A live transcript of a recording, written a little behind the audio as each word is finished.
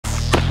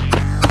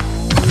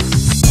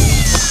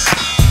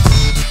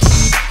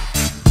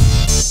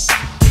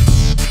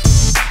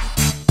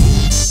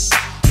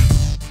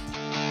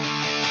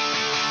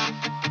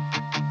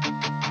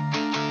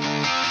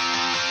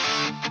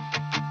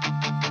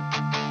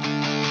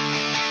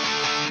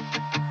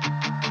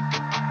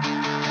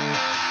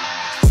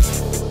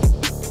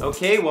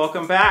Okay,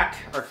 welcome back.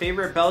 Our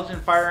favorite Belgian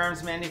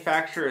firearms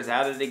manufacturer is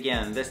at it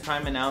again, this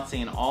time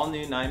announcing an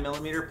all-new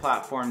 9mm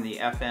platform, the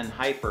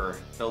HiPer,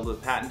 filled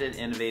with patented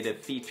innovative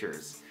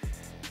features.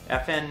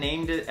 FN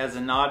named it as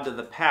a nod to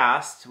the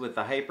past, with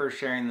the HiPer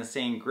sharing the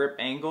same grip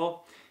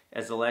angle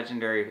as the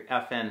legendary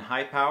FN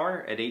High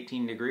Power at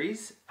 18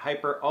 degrees.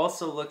 HiPer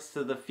also looks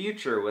to the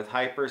future, with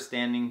HiPer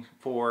standing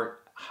for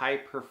high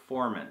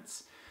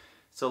performance.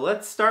 So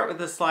let's start with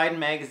the slide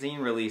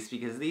magazine release,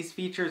 because these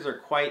features are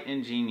quite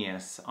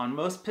ingenious. On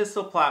most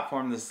pistol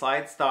platforms, the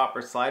slide stop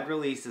or slide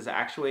release is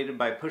actuated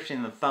by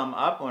pushing the thumb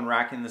up when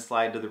racking the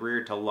slide to the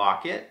rear to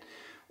lock it,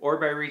 or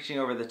by reaching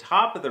over the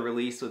top of the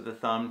release with the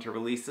thumb to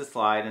release the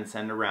slide and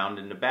send a round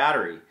into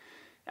battery.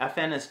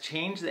 FN has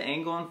changed the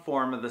angle and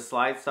form of the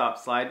slide stop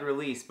slide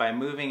release by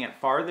moving it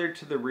farther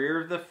to the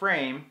rear of the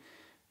frame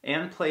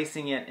and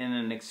placing it in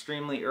an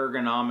extremely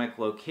ergonomic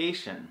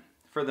location.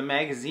 For the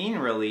magazine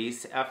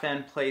release,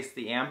 FN placed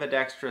the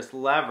ambidextrous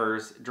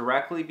levers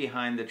directly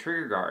behind the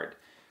trigger guard.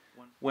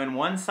 When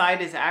one side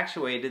is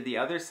actuated, the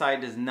other side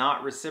does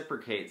not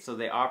reciprocate, so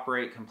they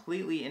operate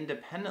completely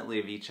independently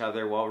of each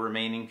other while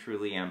remaining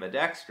truly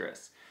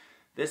ambidextrous.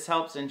 This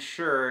helps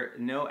ensure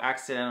no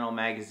accidental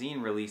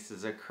magazine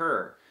releases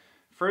occur.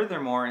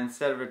 Furthermore,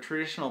 instead of a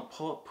traditional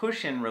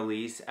push-in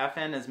release,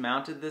 FN has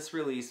mounted this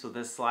release with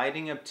a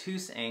sliding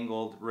obtuse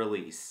angled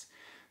release.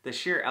 The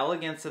sheer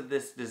elegance of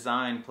this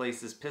design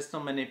places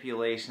pistol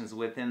manipulations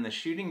within the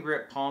shooting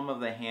grip palm of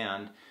the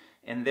hand,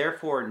 and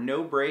therefore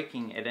no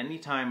breaking at any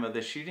time of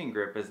the shooting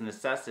grip is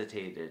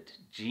necessitated.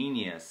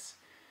 Genius.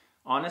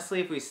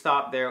 Honestly, if we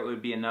stopped there, it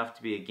would be enough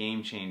to be a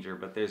game changer,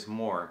 but there's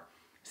more.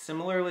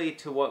 Similarly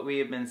to what we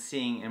have been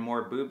seeing in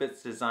more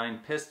Bubitz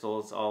designed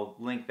pistols, I'll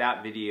link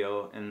that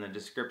video in the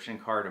description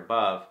card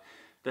above,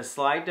 the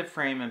slide to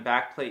frame and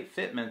backplate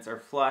fitments are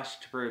flush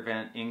to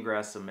prevent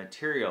ingress of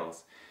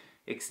materials.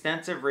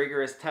 Extensive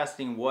rigorous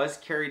testing was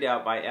carried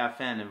out by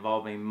FN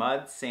involving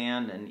mud,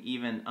 sand, and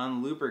even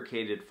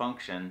unlubricated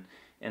function,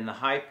 and the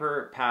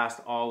HiPer passed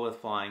all with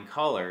flying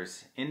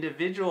colors.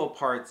 Individual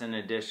parts, in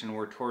addition,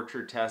 were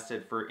torture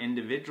tested for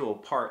individual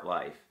part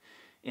life,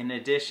 in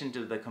addition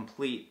to the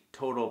complete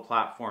total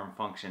platform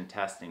function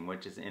testing,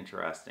 which is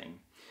interesting.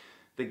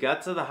 The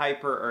guts of the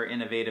HiPer are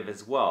innovative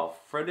as well.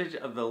 Footage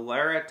of the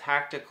Lara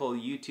Tactical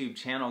YouTube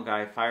channel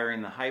guy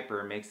firing the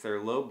HiPer makes their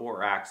low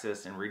bore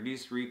axis and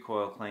reduced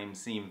recoil claims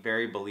seem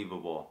very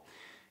believable.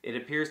 It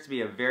appears to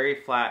be a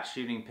very flat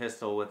shooting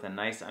pistol with a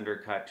nice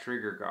undercut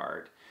trigger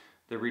guard.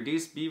 The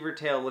reduced beaver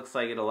tail looks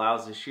like it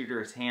allows the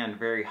shooter's hand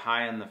very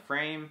high on the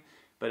frame,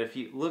 but if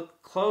you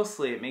look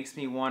closely, it makes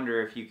me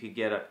wonder if you could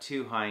get up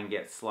too high and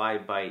get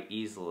slide bite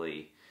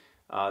easily.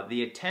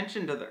 The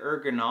attention to the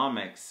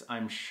ergonomics,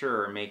 I'm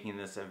sure, are making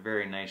this a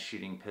very nice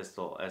shooting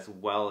pistol, as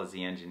well as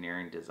the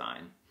engineering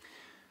design.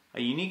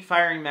 A unique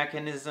firing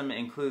mechanism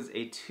includes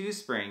a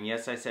two-spring,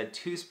 yes I said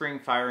two-spring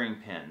firing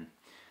pin.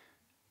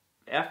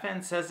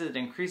 FN says it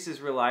increases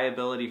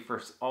reliability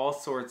for all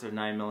sorts of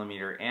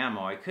 9mm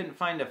ammo. I couldn't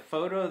find a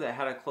photo that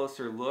had a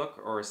closer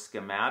look or a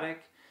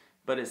schematic,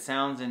 but it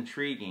sounds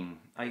intriguing.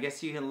 I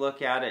guess you can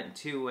look at it in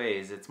two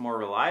ways. It's more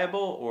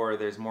reliable, or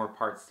there's more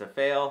parts to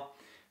fail.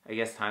 I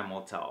guess time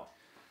will tell.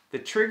 The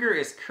trigger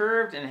is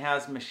curved and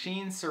has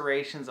machined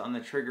serrations on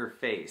the trigger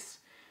face.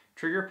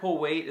 Trigger pull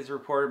weight is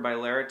reported by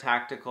Lara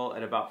Tactical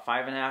at about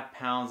 5.5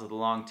 pounds with a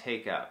long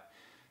take-up.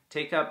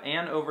 Take-up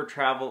and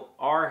over-travel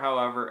are,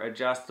 however,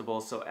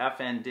 adjustable, so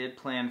FN did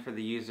plan for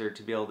the user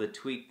to be able to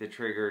tweak the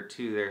trigger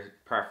to their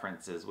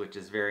preferences, which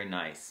is very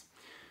nice.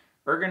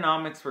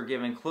 Ergonomics were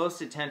given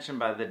close attention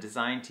by the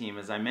design team.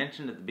 As I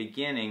mentioned at the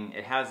beginning,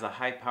 it has a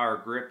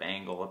high-power grip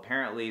angle.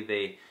 Apparently,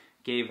 they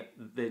gave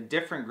the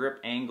different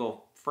grip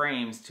angle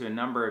frames to a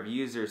number of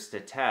users to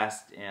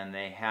test, and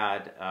they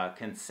had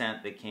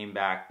consent that came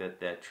back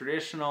that the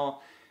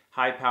traditional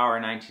high power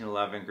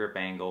 1911 grip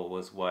angle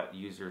was what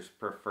users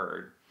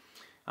preferred.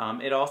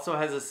 It also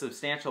has a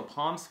substantial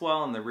palm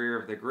swell in the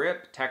rear of the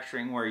grip,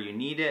 texturing where you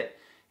need it,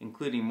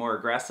 including more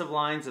aggressive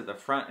lines at the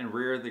front and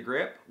rear of the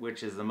grip,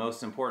 which is the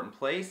most important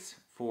place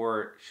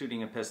for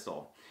shooting a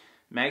pistol.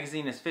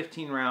 Magazine is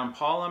 15-round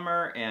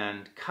polymer,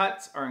 and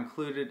cuts are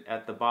included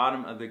at the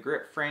bottom of the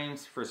grip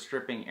frames for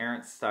stripping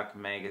errant stuck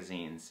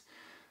magazines.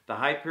 The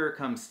HiPer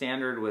comes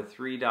standard with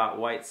 3-dot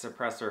white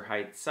suppressor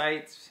height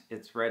sights.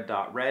 It's red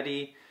dot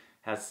ready,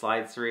 has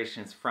slide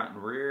serrations front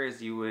and rear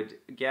as you would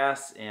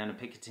guess, and a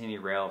Picatinny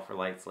rail for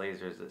lights,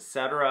 lasers,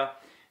 etc.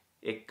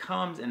 It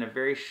comes in a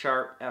very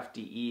sharp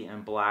FDE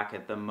and black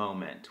at the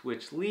moment,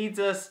 which leads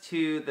us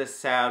to the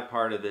sad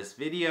part of this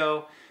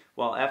video.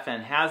 While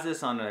FN has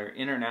this on their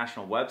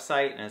international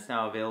website and it's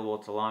now available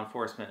to law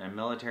enforcement and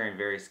military in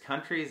various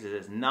countries, it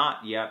has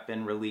not yet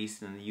been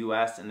released in the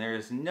US, and there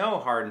is no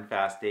hard and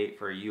fast date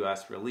for a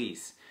US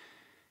release.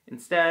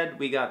 Instead,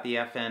 we got the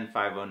FN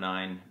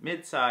 509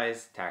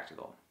 mid-size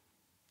tactical.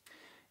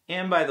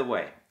 And by the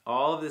way,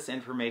 all of this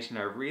information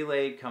I've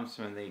relayed comes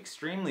from the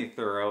extremely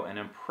thorough and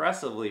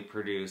impressively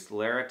produced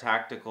Lara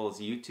Tactical's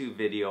YouTube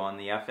video on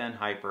the FN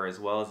HiPer, as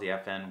well as the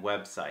FN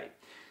website.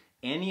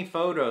 Any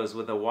photos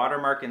with a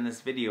watermark in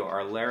this video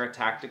are Lara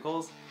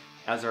Tactical's,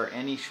 as are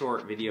any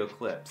short video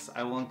clips.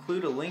 I will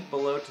include a link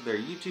below to their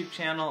YouTube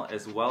channel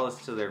as well as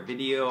to their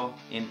video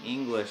in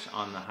English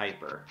on the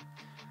HiPer.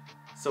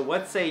 So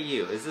what say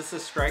you? Is this a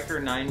striker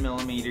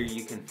 9mm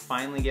you can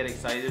finally get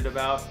excited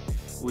about?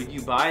 Would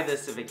you buy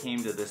this if it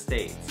came to the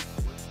States?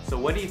 So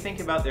what do you think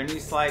about their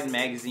new slide and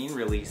magazine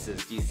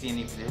releases? Do you see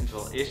any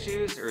potential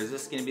issues, or is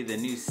this going to be the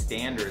new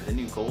standard, the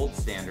new gold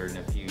standard in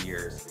a few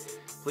years?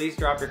 Please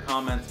drop your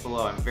comments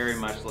below. I'm very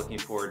much looking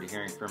forward to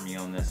hearing from you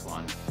on this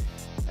one.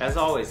 As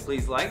always,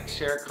 please like,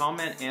 share,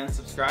 comment, and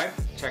subscribe.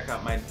 Check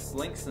out my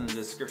links in the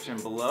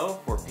description below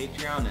for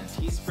Patreon and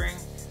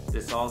Teespring.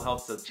 This all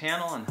helps the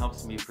channel and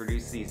helps me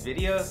produce these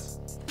videos.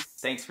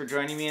 Thanks for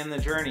joining me in the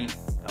journey.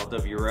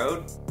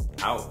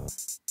 LWRoad, out.